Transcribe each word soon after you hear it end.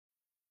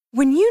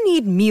When you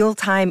need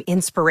mealtime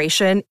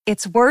inspiration,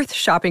 it's worth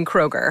shopping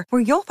Kroger,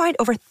 where you'll find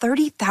over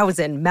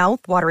 30,000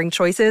 mouth-watering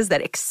choices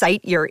that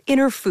excite your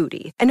inner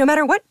foodie. And no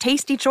matter what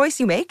tasty choice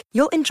you make,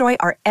 you'll enjoy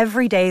our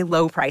everyday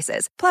low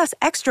prices, plus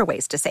extra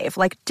ways to save,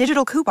 like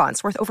digital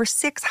coupons worth over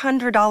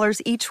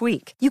 $600 each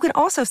week. You can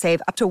also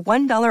save up to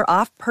 $1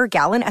 off per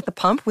gallon at the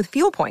pump with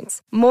fuel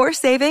points. More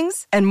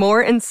savings and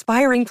more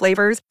inspiring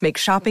flavors make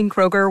shopping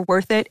Kroger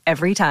worth it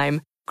every time.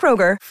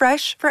 Kroger,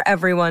 fresh for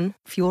everyone.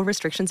 Fuel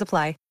restrictions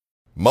apply.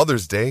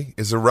 Mother's Day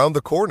is around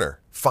the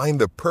corner.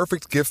 Find the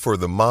perfect gift for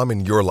the mom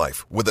in your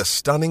life with a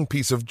stunning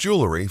piece of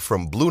jewelry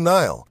from Blue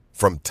Nile.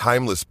 From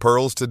timeless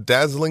pearls to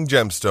dazzling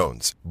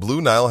gemstones,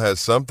 Blue Nile has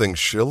something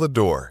she'll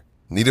adore.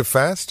 Need it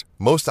fast?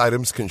 Most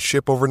items can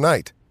ship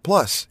overnight.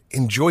 Plus,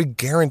 enjoy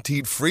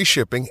guaranteed free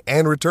shipping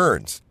and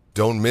returns.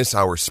 Don't miss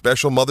our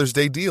special Mother's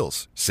Day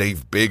deals.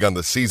 Save big on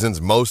the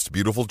season's most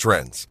beautiful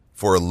trends.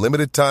 For a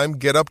limited time,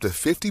 get up to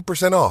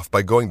 50% off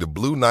by going to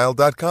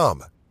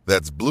BlueNile.com.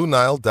 That's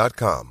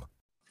BlueNile.com.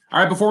 All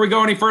right, before we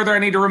go any further, I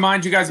need to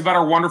remind you guys about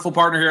our wonderful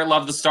partner here at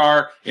Love the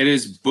Star. It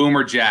is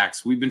Boomer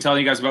Jacks. We've been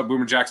telling you guys about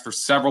Boomer Jacks for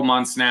several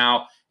months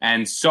now,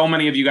 and so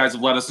many of you guys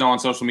have let us know on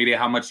social media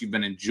how much you've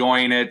been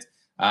enjoying it,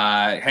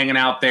 hanging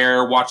out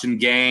there, watching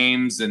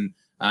games, and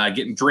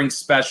getting drink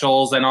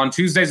specials. And on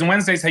Tuesdays and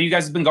Wednesdays, how you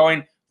guys have been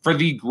going for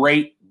the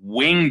great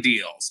wing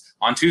deals.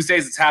 On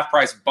Tuesdays, it's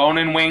half-price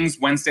bone-in wings.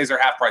 Wednesdays are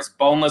half-price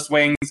boneless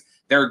wings.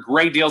 There are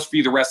great deals for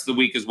you the rest of the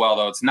week as well,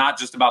 though. It's not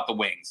just about the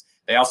wings.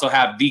 They also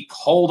have the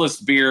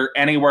coldest beer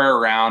anywhere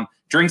around.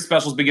 Drink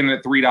specials beginning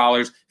at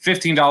 $3,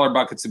 $15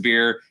 buckets of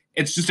beer.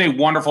 It's just a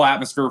wonderful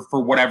atmosphere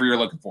for whatever you're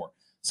looking for.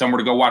 Somewhere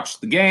to go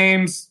watch the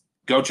games,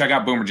 go check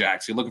out Boomer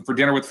Jacks. You're looking for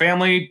dinner with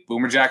family,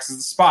 Boomer Jacks is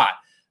the spot.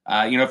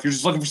 If you're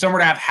just looking for somewhere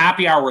to have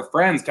happy hour with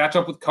friends, catch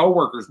up with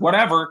coworkers,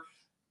 whatever,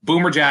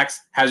 Boomer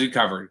Jacks has you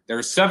covered. There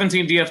are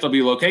 17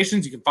 DFW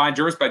locations. You can find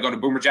yours by going to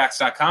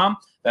boomerjacks.com.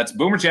 That's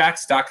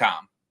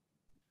boomerjacks.com.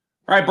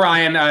 All right,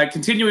 Brian,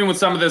 continuing with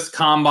some of this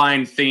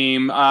combine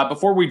theme,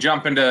 before we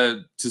jump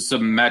into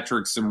some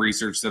metrics, some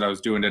research that I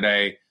was doing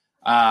today,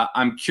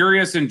 I'm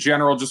curious in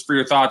general, just for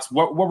your thoughts,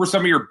 what were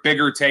some of your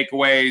bigger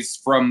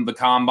takeaways from the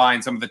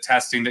combine, some of the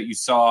testing that you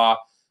saw,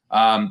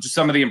 just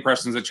some of the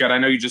impressions that you had? I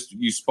know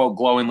you spoke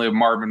glowingly of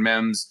Marvin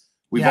Mims.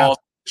 We've all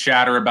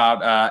chatter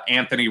about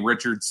Anthony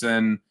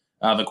Richardson,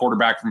 the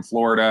quarterback from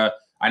Florida.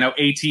 I know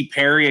A.T.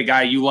 Perry, a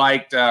guy you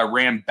liked,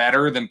 ran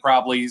better than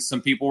probably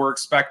some people were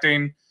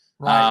expecting.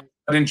 Right.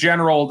 But in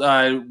general,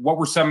 what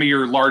were some of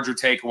your larger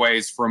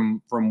takeaways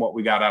from what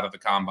we got out of the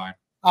combine?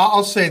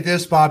 I'll say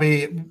this,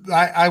 Bobby.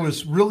 I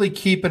was really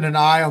keeping an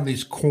eye on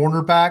these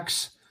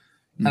cornerbacks,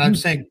 and I'm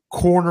saying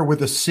corner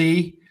with a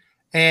C,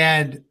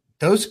 and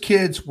those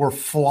kids were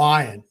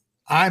flying.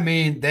 I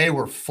mean, they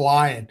were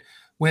flying.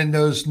 When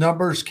those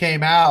numbers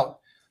came out,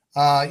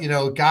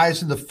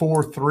 guys in the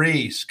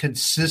 4.3s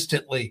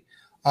consistently,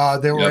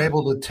 they were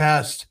able to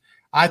test.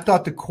 I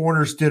thought the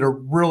corners did a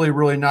really,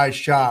 really nice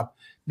job.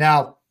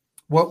 Now,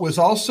 what was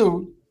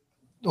also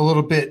a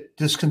little bit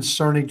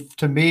disconcerting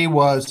to me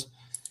was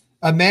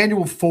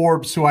Emmanuel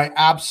Forbes, who I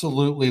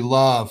absolutely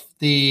love,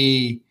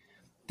 the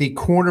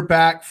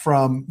cornerback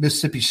from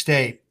Mississippi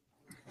State.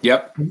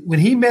 Yep. When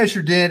he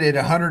measured in at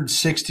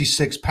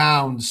 166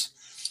 pounds,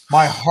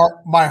 my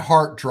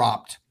heart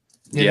dropped.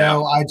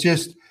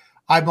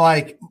 I'm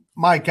like,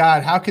 my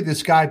God, how could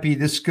this guy be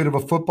this good of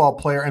a football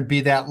player and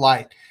be that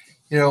light?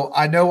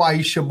 I know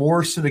Aisha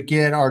Morrison,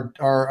 again,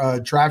 our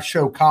draft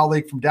show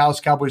colleague from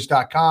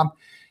DallasCowboys.com.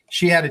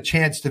 She had a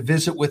chance to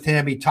visit with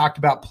him. He talked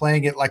about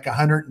playing at like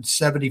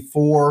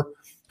 174,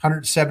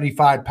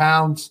 175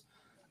 pounds.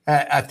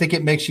 I think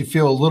it makes you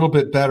feel a little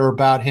bit better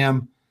about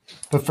him.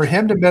 But for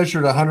him to measure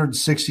at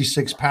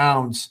 166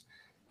 pounds,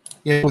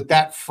 with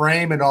that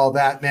frame and all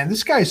that, man,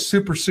 this guy is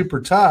super,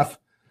 super tough.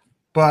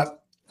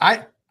 But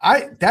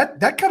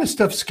that kind of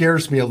stuff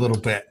scares me a little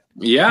bit.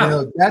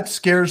 Yeah. That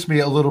scares me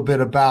a little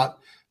bit about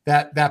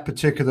that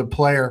particular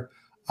player.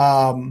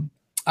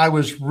 I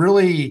was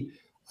really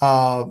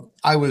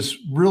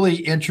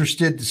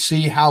interested to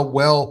see how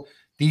well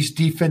these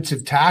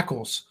defensive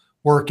tackles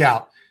work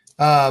out.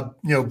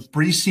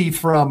 Breesy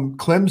from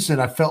Clemson,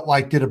 I felt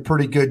like did a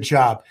pretty good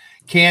job.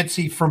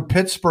 Cansey from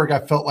Pittsburgh, I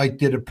felt like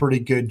did a pretty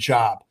good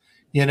job.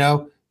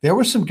 There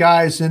were some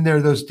guys in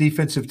there, those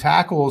defensive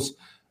tackles,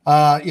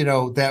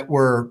 that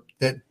were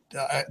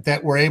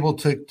able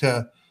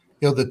to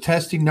the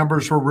testing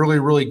numbers were really,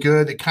 really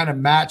good. It kind of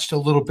matched a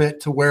little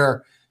bit to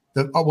where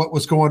what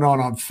was going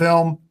on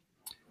film.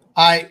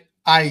 I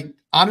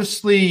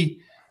honestly,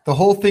 the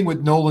whole thing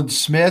with Nolan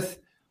Smith,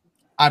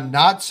 I'm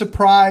not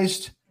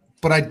surprised,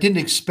 but I didn't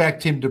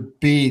expect him to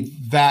be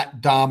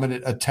that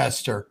dominant a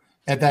tester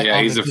at that.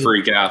 Yeah, he's a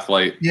freak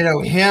athlete.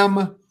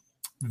 Him,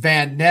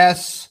 Van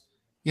Ness,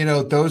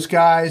 those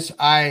guys.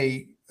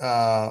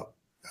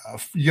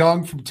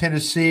 Young from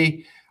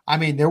Tennessee. I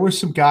mean, there were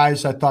some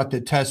guys I thought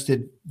that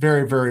tested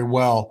very, very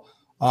well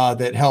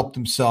that helped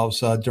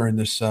themselves during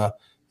this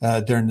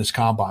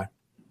combine.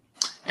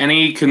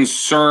 Any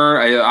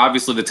concern?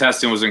 Obviously, the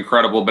testing was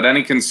incredible, but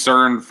any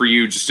concern for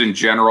you just in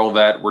general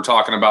that we're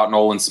talking about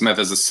Nolan Smith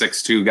as a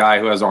 6'2" guy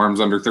who has arms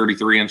under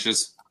 33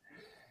 inches?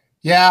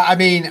 Yeah, I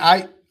mean,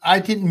 I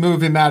didn't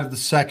move him out of the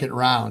second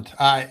round.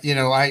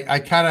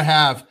 I kind of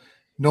have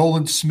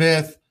Nolan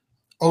Smith,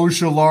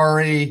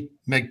 Ojulari,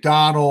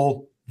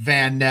 McDonald,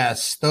 Van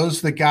Ness. Those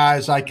are the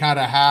guys I kind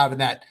of have in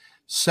that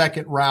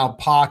second round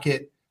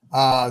pocket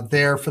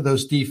there for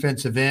those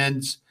defensive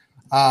ends.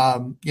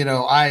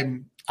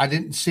 I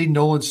didn't see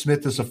Nolan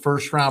Smith as a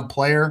first round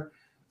player.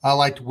 I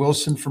liked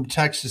Wilson from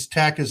Texas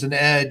Tech as an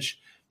edge,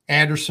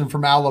 Anderson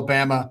from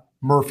Alabama,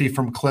 Murphy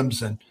from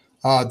Clemson.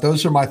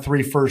 Those are my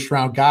 3 first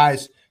round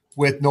guys,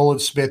 with Nolan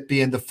Smith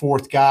being the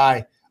 4th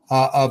guy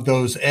of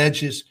those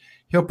edges.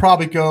 He'll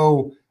probably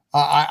go.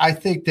 I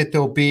think that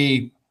there'll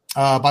be,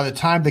 by the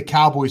time the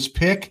Cowboys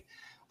pick,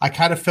 I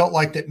kind of felt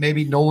like that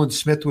maybe Nolan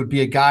Smith would be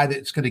a guy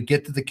that's going to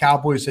get to the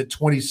Cowboys at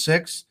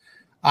 26.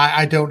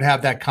 I don't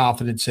have that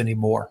confidence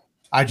anymore.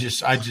 I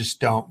just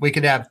don't. We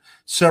could have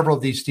several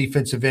of these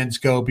defensive ends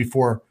go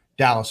before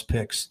Dallas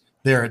picks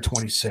there at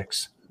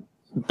 26.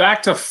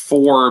 Back to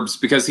Forbes,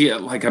 because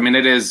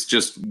it is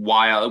just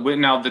wild.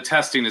 Now, the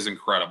testing is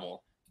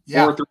incredible.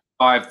 Yeah.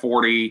 4.35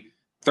 40,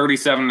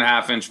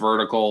 37.5-inch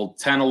vertical,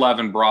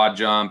 10-11 broad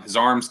jump. His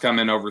arms come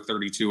in over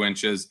 32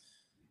 inches,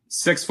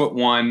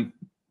 6'1".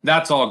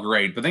 That's all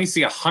great. But then you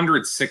see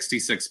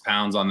 166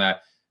 pounds on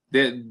that.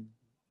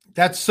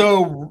 It's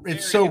so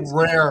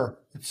rare.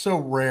 It's so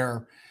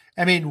rare.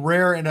 I mean,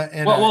 rare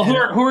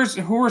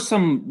who are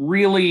some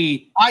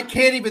really? I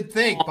can't even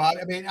think, Bob.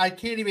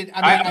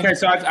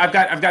 So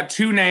I've got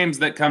 2 names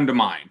that come to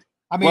mind.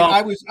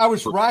 I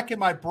was racking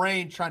my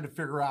brain trying to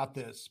figure out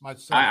this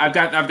myself. I've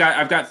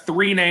got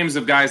 3 names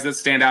of guys that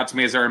stand out to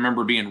me as I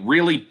remember being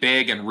really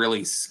big and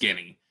really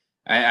skinny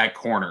at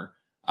corner.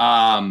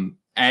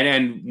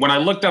 And when I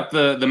looked up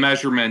the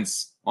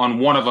measurements on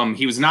one of them,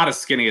 he was not as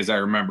skinny as I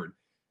remembered.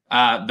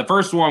 The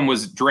first one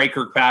was Dre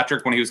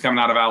Kirkpatrick when he was coming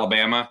out of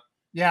Alabama.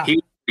 Yeah, he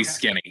was pretty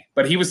skinny,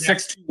 but he was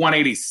 6'2",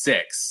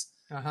 186.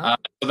 So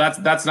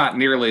that's not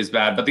nearly as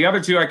bad. But the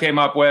other 2 I came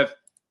up with,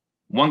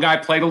 one guy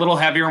played a little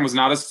heavier and was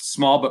not as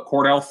small, but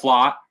Cordell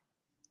Flott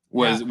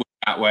was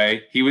that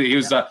way. He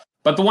was.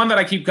 But the one that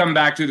I keep coming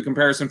back to, the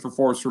comparison for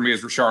Forbes for me,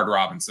 is Rashard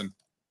Robinson.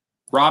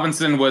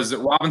 Robinson was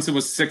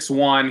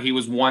 6'1". He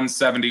was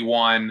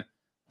 171,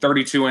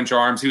 32-inch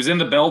arms. He was in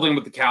the building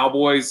with the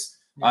Cowboys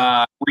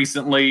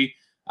recently.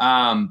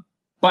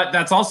 But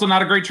that's also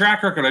not a great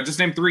track record. I just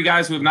named 3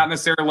 guys who have not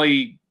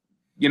necessarily,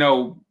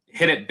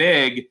 hit it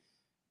big.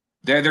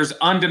 There's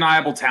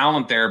undeniable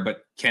talent there,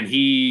 but can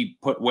he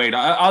put weight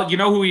on?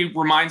 Who he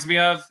reminds me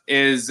of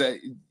is,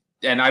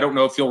 and I don't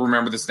know if you'll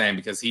remember this name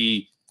because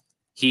he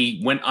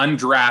went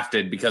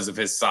undrafted because of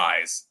his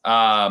size.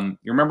 You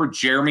remember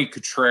Jeremy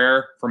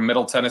Cottrell from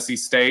Middle Tennessee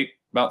State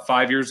about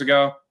 5 years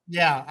ago?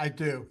 Yeah, I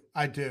do.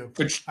 Cottrell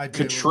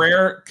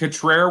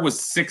was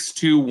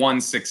 6'2",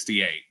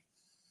 168.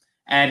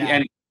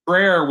 And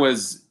Cottrell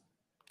was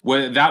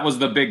that was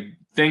the big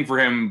thing for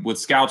him with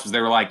scouts, was they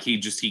were like, he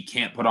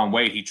can't put on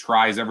weight. He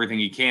tries everything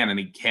he can and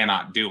he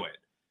cannot do it.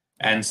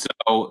 And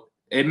so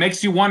it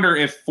makes you wonder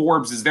if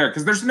Forbes is there,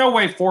 because there's no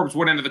way Forbes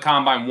went into the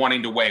combine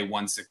wanting to weigh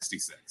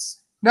 166.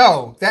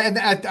 No,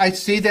 I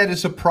see that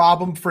as a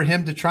problem for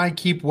him to try and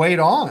keep weight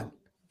on.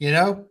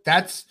 The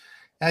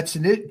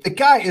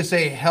guy is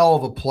a hell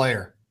of a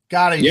player.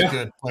 God, he's a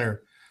good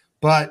player,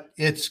 but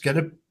I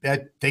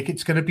think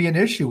it's gonna be an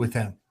issue with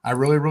him. I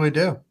really, really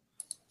do.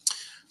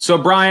 So,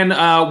 Brian,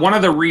 one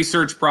of the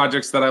research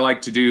projects that I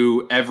like to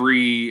do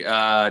every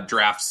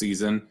draft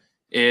season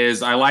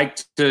is I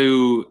like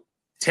to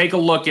take a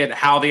look at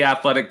how the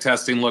athletic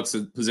testing looks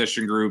at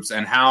position groups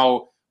and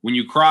how, when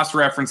you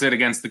cross-reference it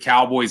against the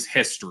Cowboys'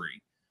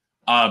 history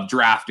of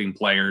drafting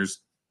players,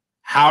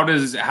 how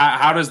does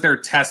their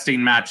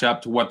testing match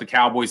up to what the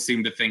Cowboys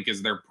seem to think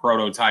is their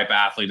prototype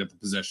athlete at the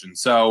position?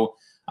 So,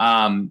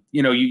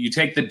 you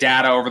take the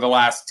data over the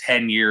last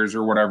 10 years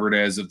or whatever it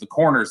is of the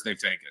corners they've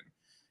taken,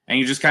 and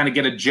you just kind of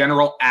get a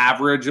general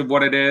average of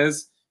what it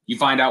is. You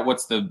find out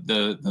what's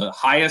the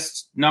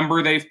highest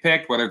number they've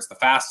picked, whether it's the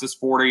fastest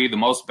 40, the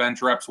most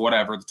bench reps,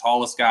 whatever, the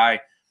tallest guy,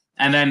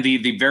 and then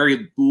the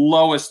very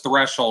lowest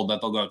threshold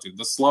that they'll go to,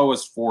 the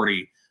slowest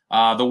 40,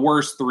 the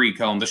worst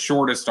 3-cone, the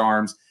shortest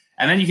arms.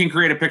 And then you can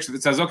create a picture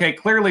that says, okay,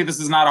 clearly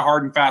this is not a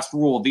hard and fast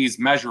rule, these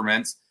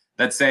measurements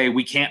that say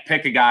we can't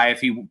pick a guy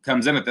if he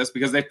comes in at this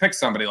because they picked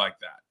somebody like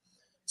that.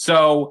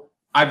 So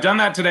I've done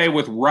that today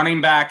with running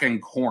back and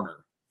corner.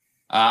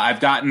 I've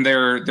gotten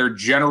their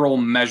general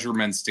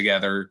measurements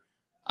together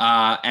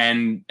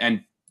and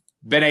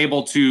been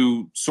able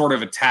to sort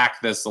of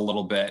attack this a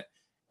little bit.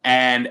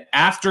 And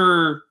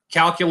after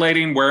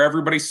calculating where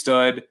everybody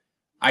stood,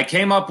 I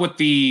came up with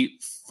the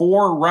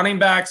 4 running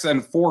backs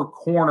and 4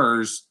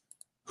 corners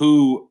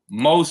who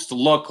most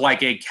look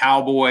like a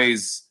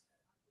Cowboys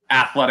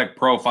athletic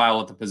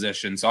profile at the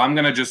position. So I'm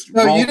going to just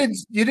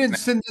you didn't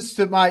send this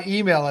to my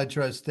email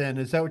address then.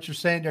 Is that what you're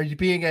saying? Are you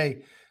being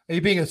a Are you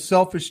being a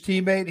selfish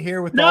teammate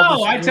here with No,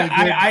 all I this? Really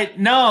I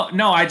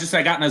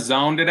got in a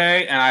zone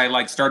today and I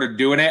like started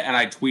doing it and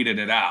I tweeted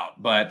it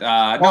out. But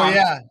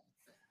yeah.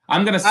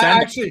 I'm gonna send I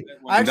actually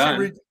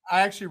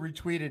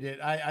retweeted it.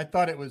 I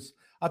thought it was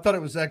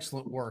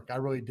excellent work. I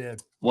really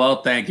did.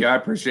 Well, thank you. I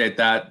appreciate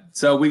that.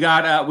 So we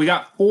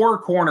got 4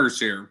 corners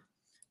here,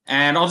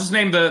 and I'll just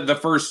name the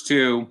first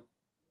 2,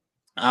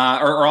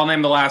 or I'll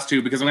name the last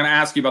 2 because I'm going to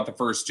ask you about the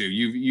first 2.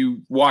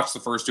 You watched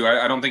the first 2.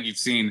 I don't think you've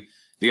seen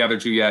the other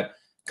 2 yet.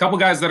 A couple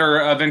guys that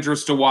are of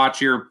interest to watch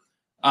here.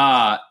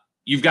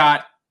 You've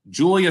got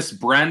Julius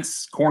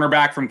Brents,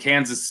 cornerback from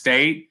Kansas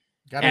State.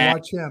 Got to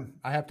watch him.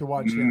 I have to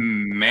watch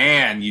him.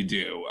 Man, you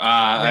do.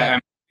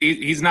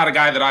 He's not a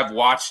guy that I've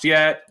watched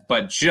yet,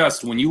 but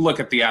just when you look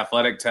at the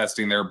athletic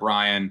testing there,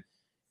 Brian,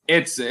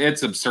 it's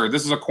absurd.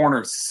 This is a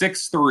corner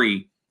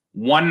 6'3",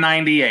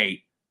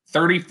 198,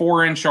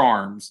 34-inch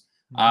arms.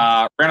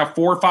 Ran a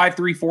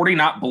 4.53 40,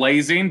 not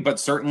blazing, but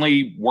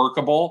certainly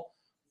workable.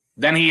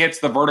 Then he hits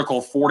the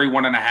vertical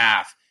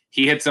 41.5.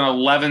 He hits an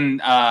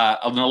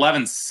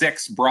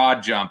 11.6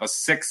 broad jump, a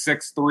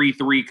 6.63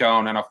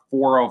 3-cone, and a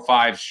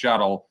 4.05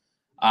 shuttle.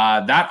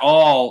 That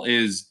all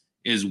is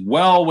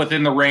well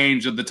within the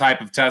range of the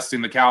type of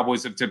testing the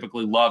Cowboys have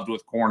typically loved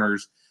with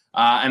corners.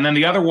 And then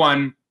the other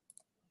one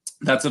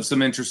that's of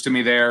some interest to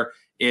me there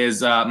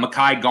is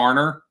Mekhi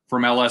Garner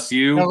from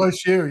LSU.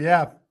 LSU,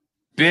 yeah.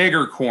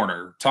 Bigger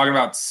corner, talking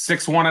about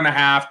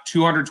 6'1.5",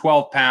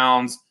 212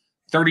 pounds,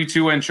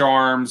 32-inch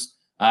arms,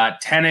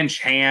 10-inch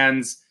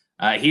hands.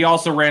 He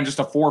also ran just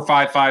a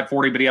 4.55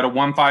 40, but he had a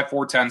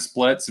 1.54 10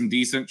 split, some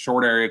decent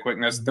short area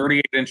quickness,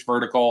 38-inch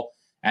vertical,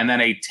 and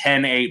then a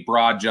 10.8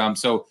 broad jump.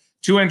 So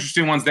 2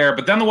 interesting ones there.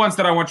 But then the ones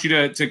that I want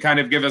you to kind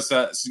of give us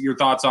your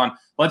thoughts on.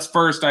 Let's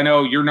first, I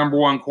know your number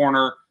 1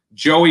 corner,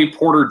 Joey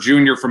Porter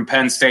Jr. from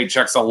Penn State,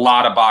 checks a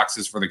lot of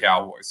boxes for the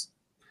Cowboys.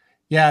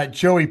 Yeah,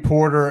 Joey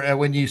Porter,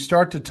 when you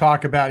start to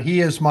talk about, he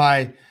is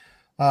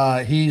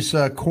he's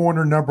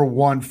corner number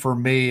 1 for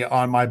me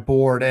on my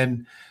board.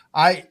 And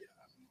I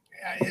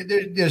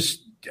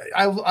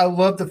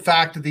love the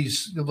fact that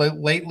these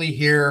lately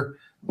here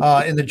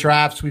in the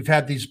drafts, we've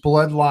had these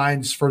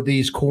bloodlines for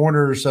these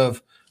corners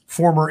of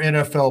former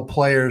NFL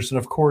players. And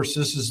of course,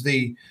 this is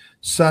the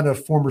son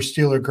of former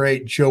Steeler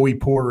great Joey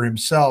Porter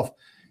himself.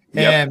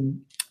 Yep.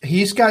 And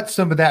he's got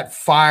some of that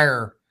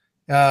fire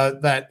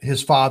that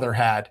his father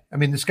had. I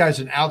mean, this guy's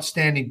an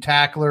outstanding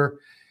tackler.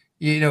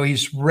 You know,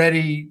 he's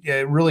ready,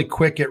 really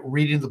quick at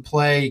reading the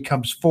play. He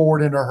comes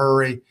forward in a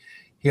hurry.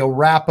 He'll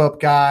wrap up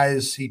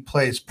guys. He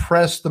plays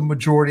press the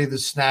majority of the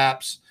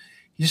snaps.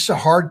 He's just a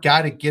hard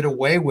guy to get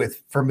away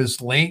with from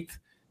his length,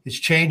 his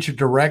change of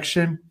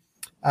direction.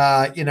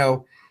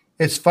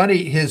 It's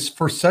funny,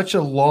 for such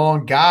a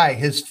long guy,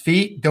 his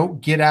feet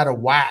don't get out of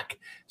whack.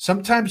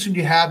 Sometimes when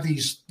you have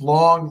these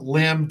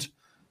long-limbed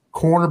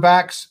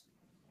cornerbacks,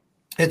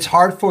 it's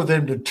hard for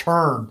them to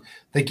turn.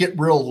 They get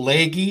real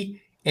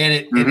leggy,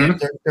 and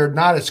they're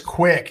not as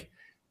quick.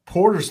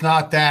 Porter's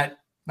not that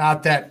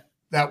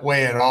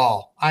way at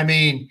all. I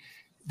mean,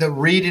 the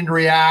read and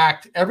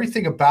react,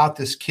 everything about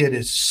this kid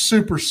is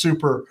super,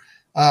 super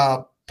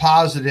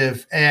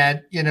positive.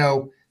 And,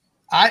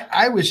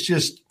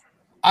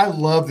 I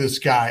love this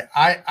guy.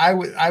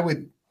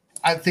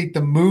 I think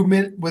the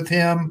movement with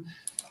him,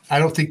 I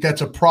don't think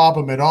that's a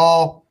problem at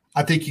all.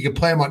 I think you can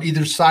play him on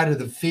either side of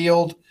the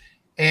field.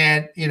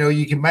 And,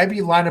 you can maybe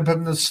line up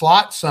in the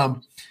slot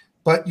some,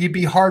 but you'd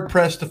be hard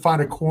pressed to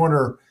find a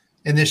corner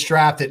in this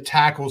draft that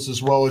tackles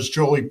as well as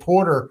Joey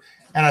Porter.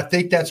 And I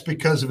think that's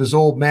because of his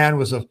old man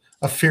was a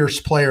fierce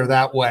player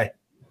that way.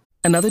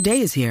 Another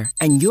day is here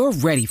and you're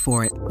ready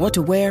for it. What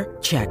to wear?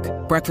 Check.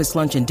 Breakfast,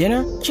 lunch, and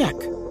dinner? Check.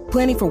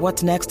 Planning for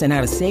what's next and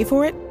how to save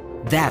for it?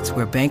 That's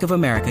where Bank of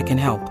America can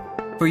help.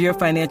 For your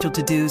financial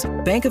to-dos,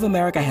 Bank of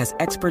America has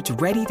experts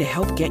ready to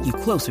help get you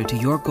closer to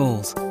your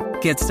goals.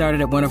 Get started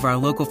at one of our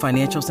local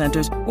financial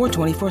centers or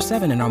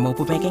 24/7 in our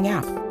mobile banking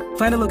app.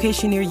 Find a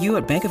location near you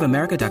at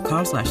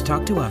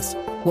bankofamerica.com/talktous.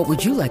 What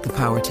would you like the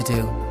power to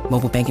do?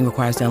 Mobile banking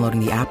requires downloading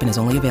the app and is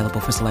only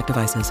available for select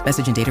devices.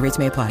 Message and data rates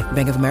may apply.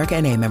 Bank of America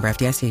NA, member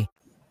FDIC.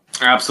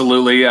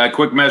 Absolutely.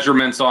 Quick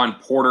measurements on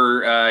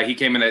Porter. He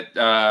came in at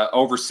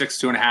over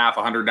 6'2.5",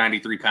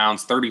 193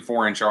 pounds,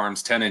 34-inch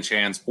arms, 10-inch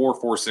hands,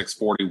 4.46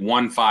 40,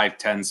 1.5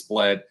 10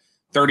 split,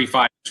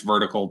 35-inch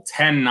vertical,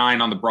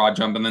 10.9 on the broad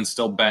jump, and then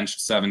still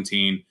benched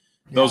 17. Yeah.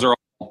 Those are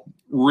all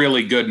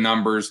really good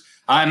numbers.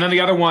 And then the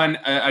other one,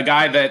 a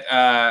guy that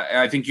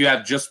I think you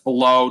have just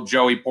below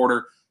Joey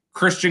Porter,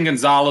 Christian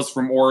Gonzalez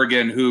from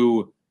Oregon,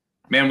 who,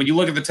 man, when you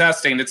look at the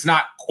testing, it's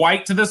not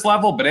quite to this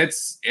level, but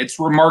it's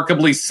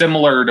remarkably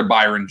similar to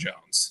Byron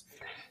Jones.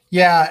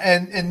 Yeah,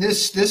 and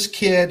this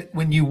kid,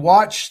 when you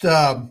watched,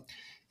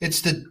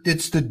 it's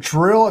the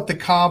drill at the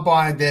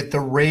combine that the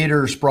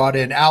Raiders brought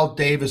in. Al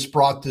Davis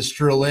brought this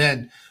drill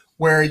in,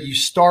 where you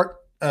start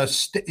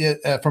just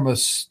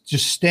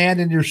stand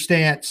in your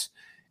stance,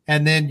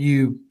 and then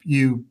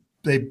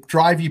they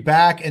drive you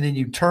back, and then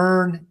you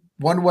turn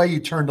one way, you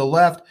turn to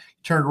left,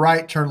 turn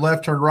right, turn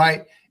left, turn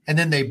right, and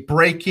then they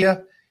break you.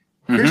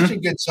 Mm-hmm.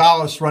 Christian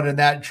Gonzalez running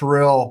that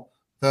drill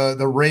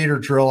the Raider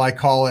drill, I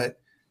call it.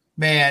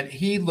 Man,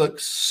 he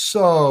looks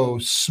so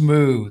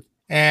smooth.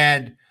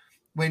 And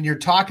when you're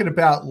talking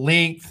about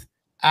length,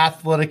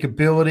 athletic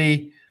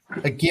ability,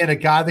 again, a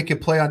guy that can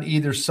play on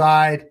either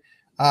side,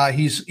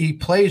 he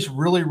plays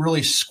really,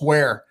 really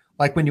square.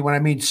 Like when I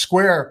mean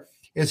square,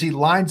 is he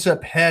lines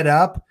up head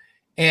up,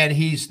 and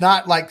he's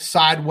not like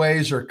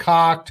sideways or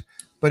cocked,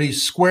 but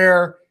he's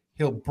square.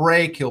 He'll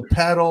break, he'll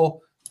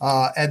pedal,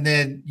 and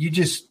then he's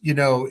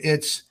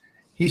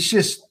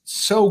just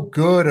so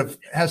good,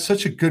 has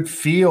such a good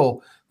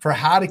feel for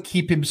how to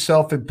keep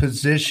himself in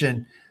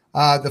position.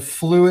 The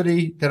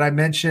fluidity that I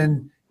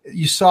mentioned,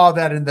 you saw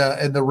that in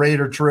the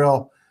Raider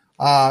drill.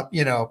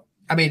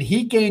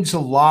 He gains a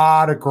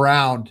lot of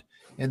ground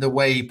in the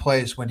way he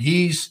plays. When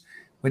he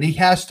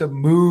has to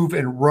move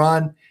and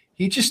run,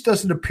 he just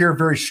doesn't appear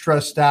very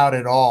stressed out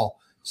at all.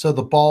 So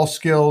the ball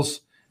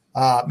skills,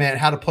 how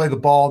to play the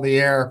ball in the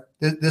air,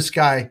 this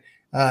guy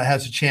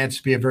has a chance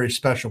to be a very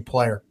special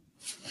player.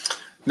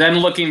 Then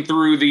looking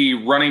through the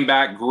running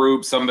back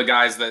group, some of the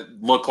guys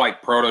that look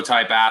like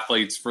prototype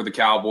athletes for the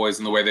Cowboys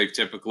and the way they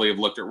typically have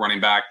looked at running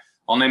back.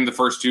 I'll name the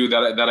first two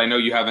that I know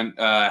you haven't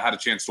had a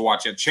chance to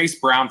watch yet. Chase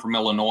Brown from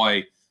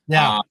Illinois.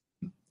 Yeah.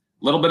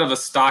 Little bit of a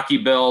stocky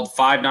build,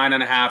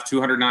 5'9.5",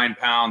 209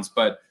 pounds,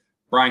 but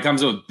Brian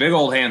comes with big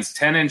old hands,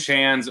 10-inch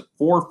hands,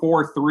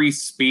 4.43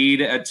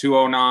 speed at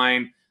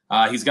 209.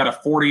 He's got a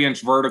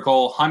 40-inch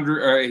vertical,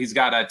 he's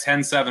got a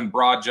 10.7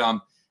 broad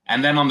jump.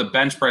 And then on the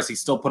bench press, he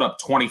still put up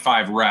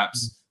 25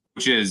 reps,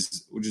 which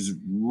is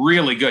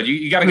really good.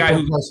 You got a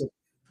guy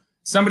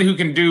somebody who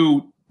can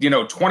do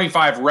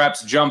 25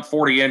 reps, jump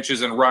 40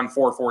 inches, and run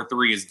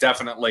 4.43 is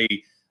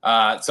definitely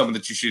something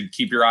that you should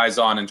keep your eyes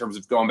on in terms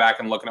of going back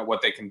and looking at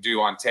what they can do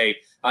on tape.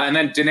 And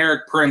then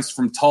Deneric Prince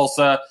from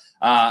Tulsa,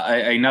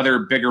 another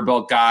bigger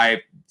built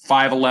guy,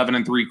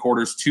 5'11 3/4,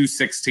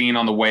 216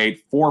 on the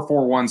weight,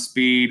 4.41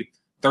 speed,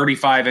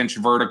 35-inch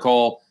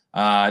vertical.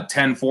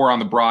 10-4 on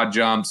the broad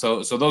jump.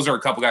 So those are a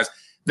couple guys.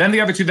 Then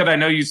the other two that I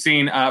know you've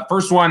seen.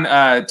 First one,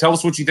 tell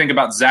us what you think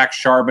about Zach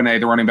Charbonnet,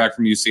 the running back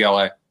from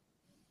UCLA.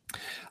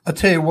 I'll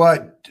tell you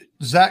what,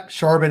 Zach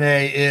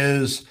Charbonnet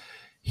is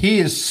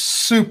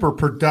super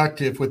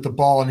productive with the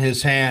ball in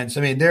his hands.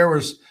 I mean, there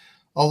was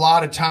a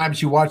lot of times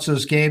you watch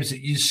those games at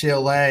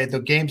UCLA.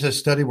 The games I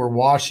studied were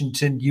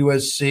Washington,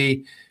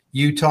 USC,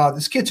 Utah.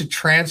 This kid's a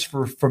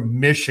transfer from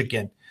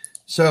Michigan.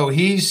 So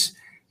he's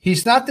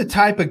not the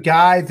type of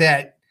guy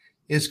that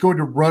is going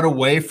to run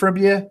away from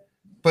you,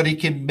 but he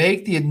can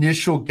make the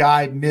initial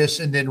guy miss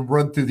and then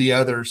run through the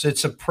others.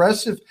 It's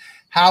impressive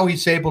how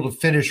he's able to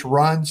finish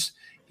runs.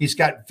 He's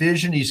got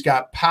vision. He's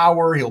got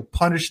power. He'll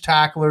punish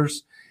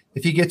tacklers.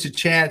 If he gets a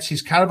chance,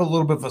 he's kind of a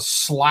little bit of a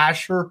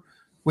slasher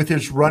with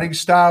his running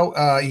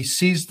style. He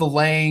sees the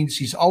lanes.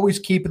 He's always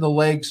keeping the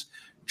legs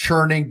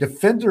churning.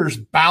 Defenders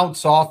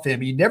bounce off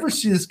him. You never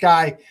see this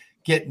guy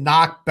get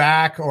knocked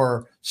back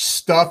or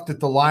stuffed at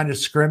the line of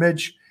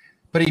scrimmage.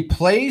 But he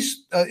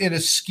plays in a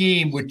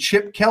scheme with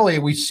Chip Kelly.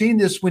 We've seen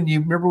this when he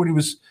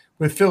was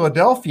with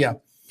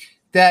Philadelphia,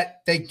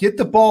 that they get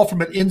the ball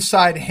from an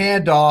inside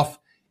handoff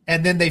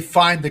and then they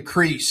find the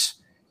crease.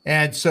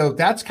 And so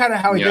that's kind of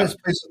how he does.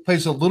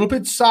 Plays a little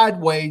bit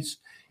sideways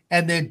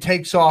and then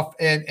takes off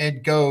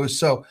and goes.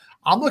 So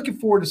I'm looking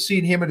forward to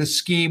seeing him in a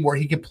scheme where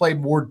he can play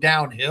more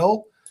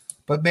downhill.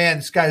 But, man,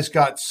 this guy's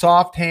got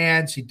soft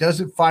hands. He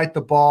doesn't fight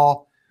the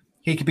ball.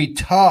 He can be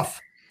tough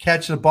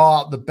catching the ball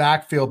out in the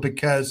backfield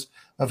because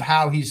of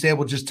how he's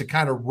able just to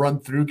kind of run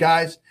through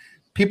guys.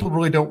 People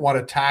really don't want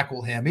to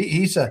tackle him.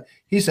 He's a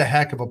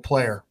heck of a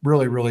player.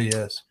 Really, really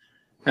is.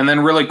 And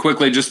then really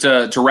quickly, just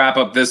to wrap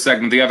up this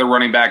segment, the other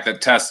running back that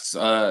tests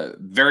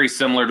very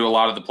similar to a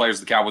lot of the players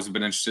the Cowboys have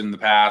been interested in the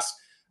past,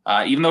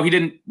 even though he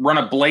didn't run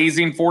a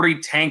blazing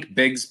 40, Tank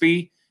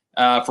Bigsby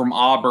from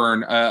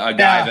Auburn, a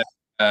guy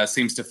that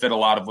seems to fit a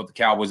lot of what the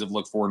Cowboys have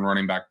looked for in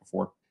running back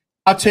before.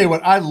 I'll tell you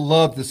what, I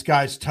love this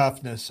guy's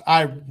toughness.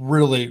 I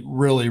really,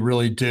 really,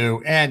 really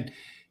do. And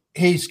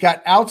he's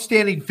got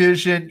outstanding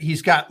vision.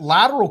 He's got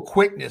lateral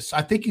quickness.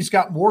 I think he's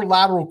got more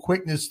lateral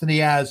quickness than he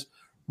has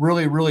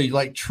really, really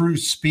like true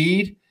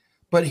speed.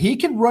 But he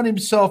can run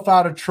himself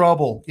out of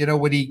trouble,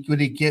 when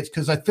he gets,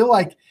 because I feel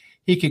like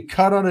he can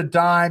cut on a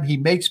dime. He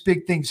makes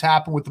big things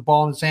happen with the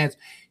ball in his hands.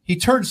 He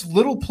turns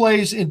little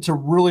plays into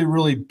really,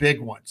 really big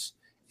ones.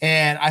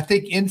 And I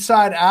think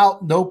inside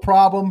out, no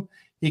problem.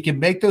 He can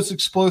make those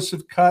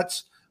explosive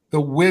cuts,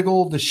 the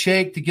wiggle, the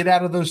shake to get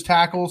out of those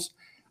tackles.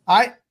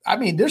 I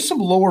mean, there's some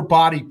lower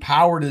body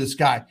power to this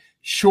guy.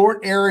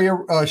 Short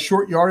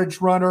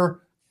yardage runner,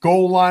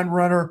 goal line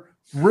runner,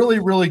 really,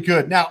 really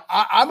good. Now,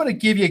 I'm going to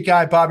give you a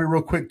guy, Bobby,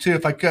 real quick, too,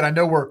 if I could. I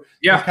know we're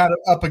kind of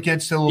up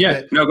against it a little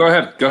bit. No, go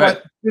ahead. Go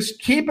ahead. Just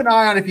keep an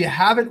eye on, if you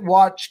haven't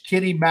watched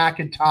Kenny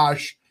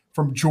McIntosh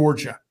from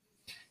Georgia,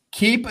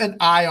 keep an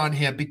eye on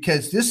him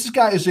because this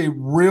guy is a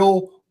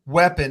real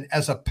weapon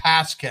as a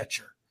pass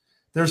catcher.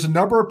 There's a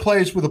number of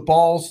plays with the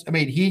balls. I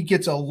mean, he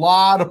gets a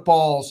lot of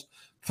balls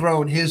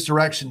thrown his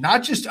direction,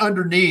 not just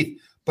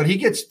underneath, but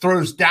he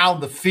throws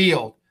down the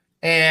field.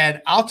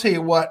 And I'll tell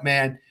you what,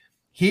 man,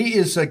 He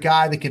is a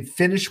guy that can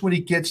finish when he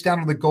gets down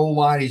to the goal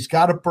line. He's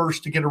got a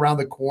burst to get around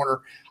the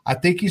corner. I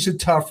think he's a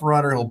tough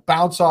runner. He'll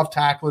bounce off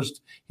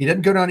tacklers. He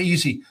doesn't go down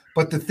easy.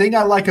 But the thing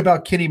I like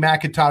about Kenny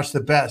McIntosh the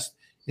best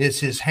is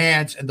his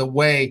hands and the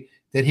way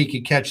that he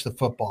can catch the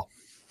football.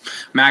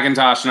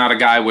 McIntosh, not a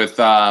guy with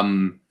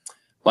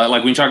like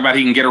when you talk about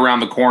he can get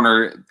around the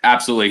corner,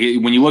 absolutely.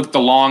 When you look at the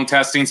long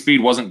testing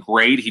speed, wasn't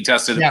great. He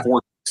tested at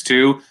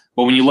 4.62.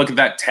 But when you look at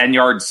that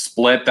 10-yard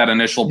split, that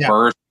initial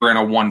burst, we're in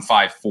a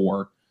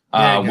 1.54.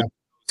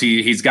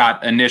 He's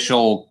got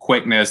initial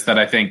quickness that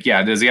I think,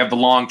 does he have the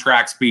long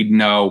track speed?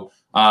 No.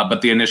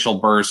 But the initial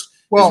burst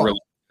is really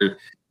good.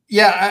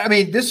 Yeah, I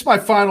mean, this is my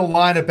final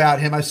line about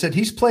him. I said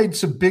he's played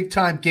some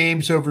big-time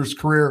games over his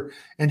career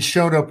and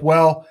shown up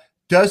well.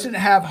 Doesn't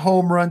have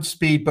home run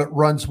speed, but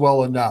runs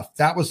well enough.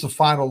 That was the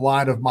final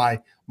line of my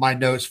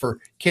notes for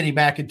Kenny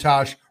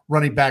McIntosh,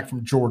 running back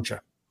from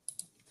Georgia.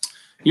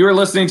 You are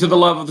listening to the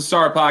Love of the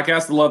Star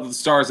podcast. The Love of the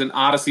Star is an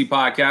Odyssey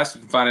podcast.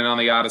 You can find it on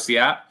the Odyssey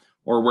app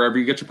or wherever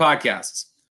you get your podcasts.